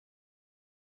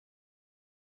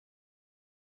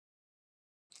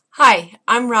Hi,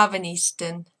 I'm Robin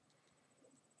Easton,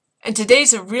 and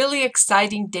today's a really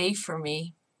exciting day for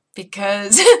me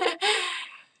because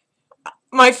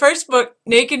my first book,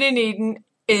 Naked in Eden,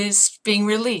 is being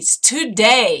released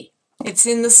today. It's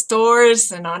in the stores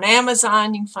and on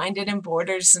Amazon. You can find it in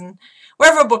Borders and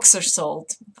wherever books are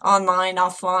sold, online,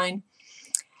 offline.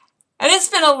 And it's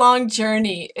been a long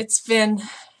journey.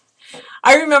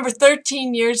 I remember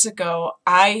 13 years ago,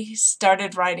 I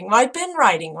started writing. Well, I'd been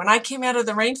writing when I came out of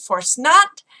the rainforest,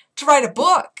 not to write a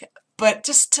book, but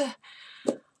just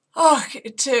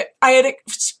I had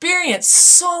experienced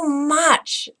so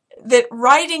much that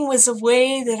writing was a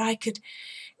way that I could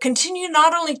continue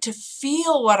not only to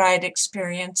feel what I had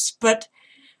experienced, but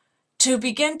to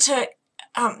begin to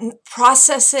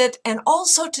process it and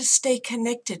also to stay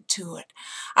connected to it.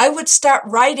 I would start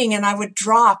writing and I would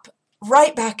drop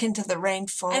right back into the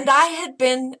rainforest. And I had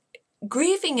been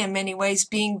grieving in many ways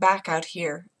being back out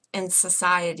here in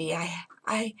society.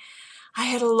 I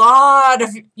had a lot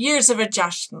of years of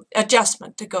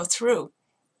adjustment to go through.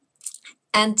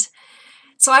 And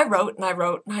so I wrote and I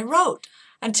wrote and I wrote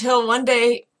until one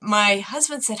day my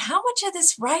husband said, "How much of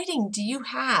this writing do you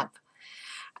have?"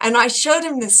 And I showed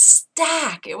him this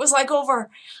stack. It was like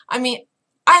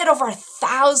I had over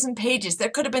 1,000 pages. There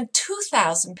could have been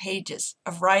 2,000 pages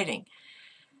of writing.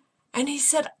 And he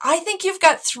said, "I think you've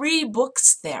got 3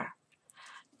 books there."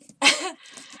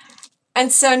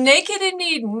 And so Naked in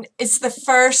Eden is the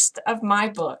first of my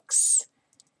books.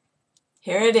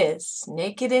 Here it is,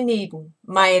 Naked in Eden,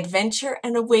 My Adventure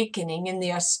and Awakening in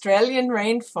the Australian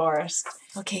Rainforest.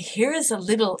 Okay, here is a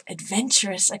little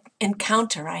adventurous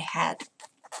encounter I had.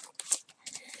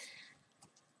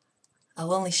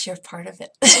 I'll only share part of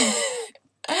it.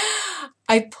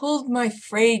 I pulled my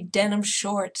frayed denim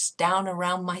shorts down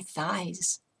around my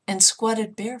thighs and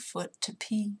squatted barefoot to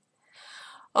pee.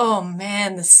 Oh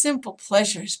man, the simple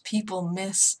pleasures people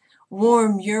miss.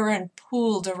 Warm urine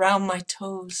pooled around my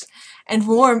toes, and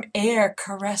warm air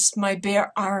caressed my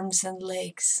bare arms and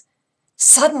legs.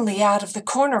 Suddenly, out of the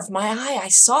corner of my eye, I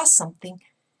saw something.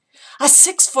 A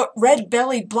 6-foot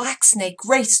red-bellied black snake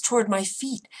raced toward my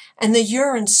feet, and the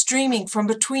urine streaming from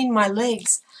between my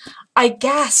legs. I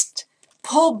gasped,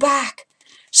 pulled back.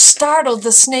 Startled,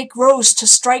 the snake rose to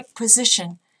strike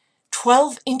position,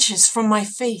 12 inches from my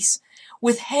face.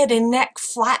 With head and neck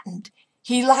flattened,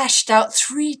 he lashed out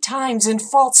 3 times in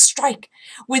false strike,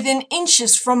 within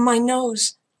inches from my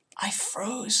nose. I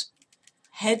froze.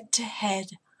 Head to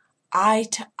head, eye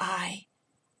to eye,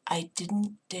 I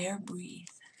didn't dare breathe.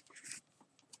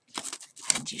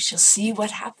 And you shall see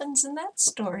what happens in that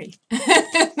story.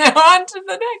 Now on to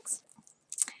the next.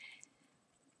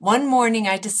 One morning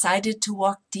I decided to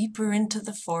walk deeper into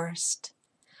the forest.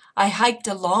 I hiked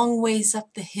a long ways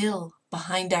up the hill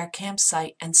behind our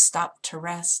campsite and stopped to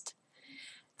rest.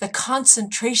 The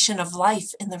concentration of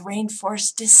life in the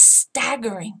rainforest is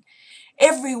staggering.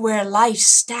 Everywhere life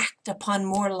stacked upon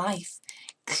more life.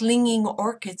 Clinging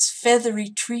orchids, feathery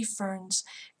tree ferns,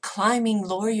 climbing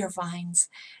lawyer vines,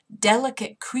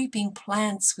 delicate creeping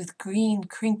plants with green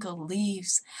crinkled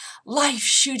leaves. Life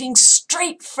shooting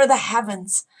straight for the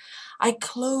heavens. I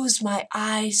closed my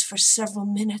eyes for several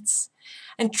minutes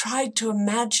and tried to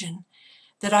imagine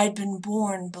that I'd been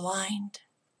born blind,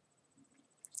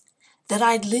 that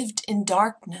I'd lived in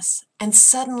darkness, and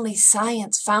suddenly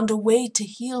science found a way to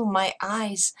heal my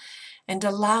eyes and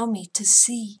allow me to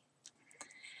see.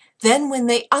 Then when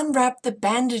they unwrapped the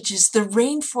bandages, the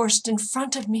rainforest in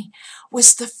front of me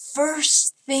was the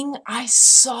first thing I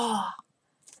saw.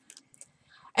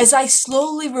 As I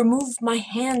slowly removed my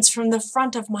hands from the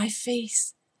front of my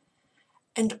face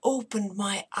and opened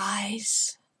my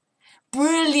eyes,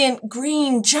 brilliant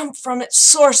green jumped from its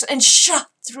source and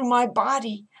shot through my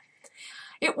body.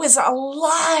 It was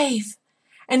alive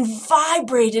and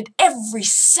vibrated every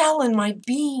cell in my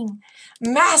being.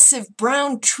 Massive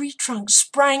brown tree trunks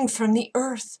sprang from the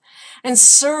earth and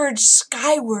surged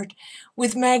skyward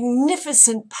with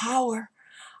magnificent power,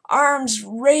 arms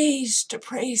raised to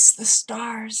praise the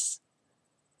stars.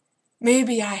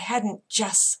 Maybe I hadn't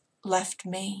just left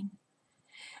Maine.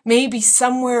 Maybe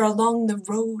somewhere along the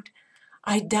road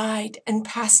I died and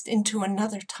passed into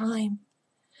another time,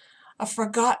 a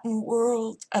forgotten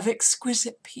world of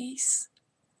exquisite peace,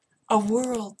 a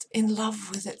world in love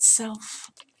with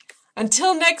itself.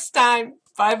 Until next time,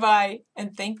 bye-bye,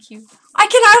 and thank you. I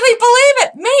can hardly believe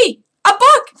it! Me! A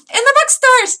book! In the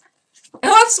bookstores!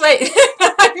 Oops, wait,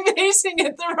 I'm facing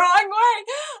it the wrong way.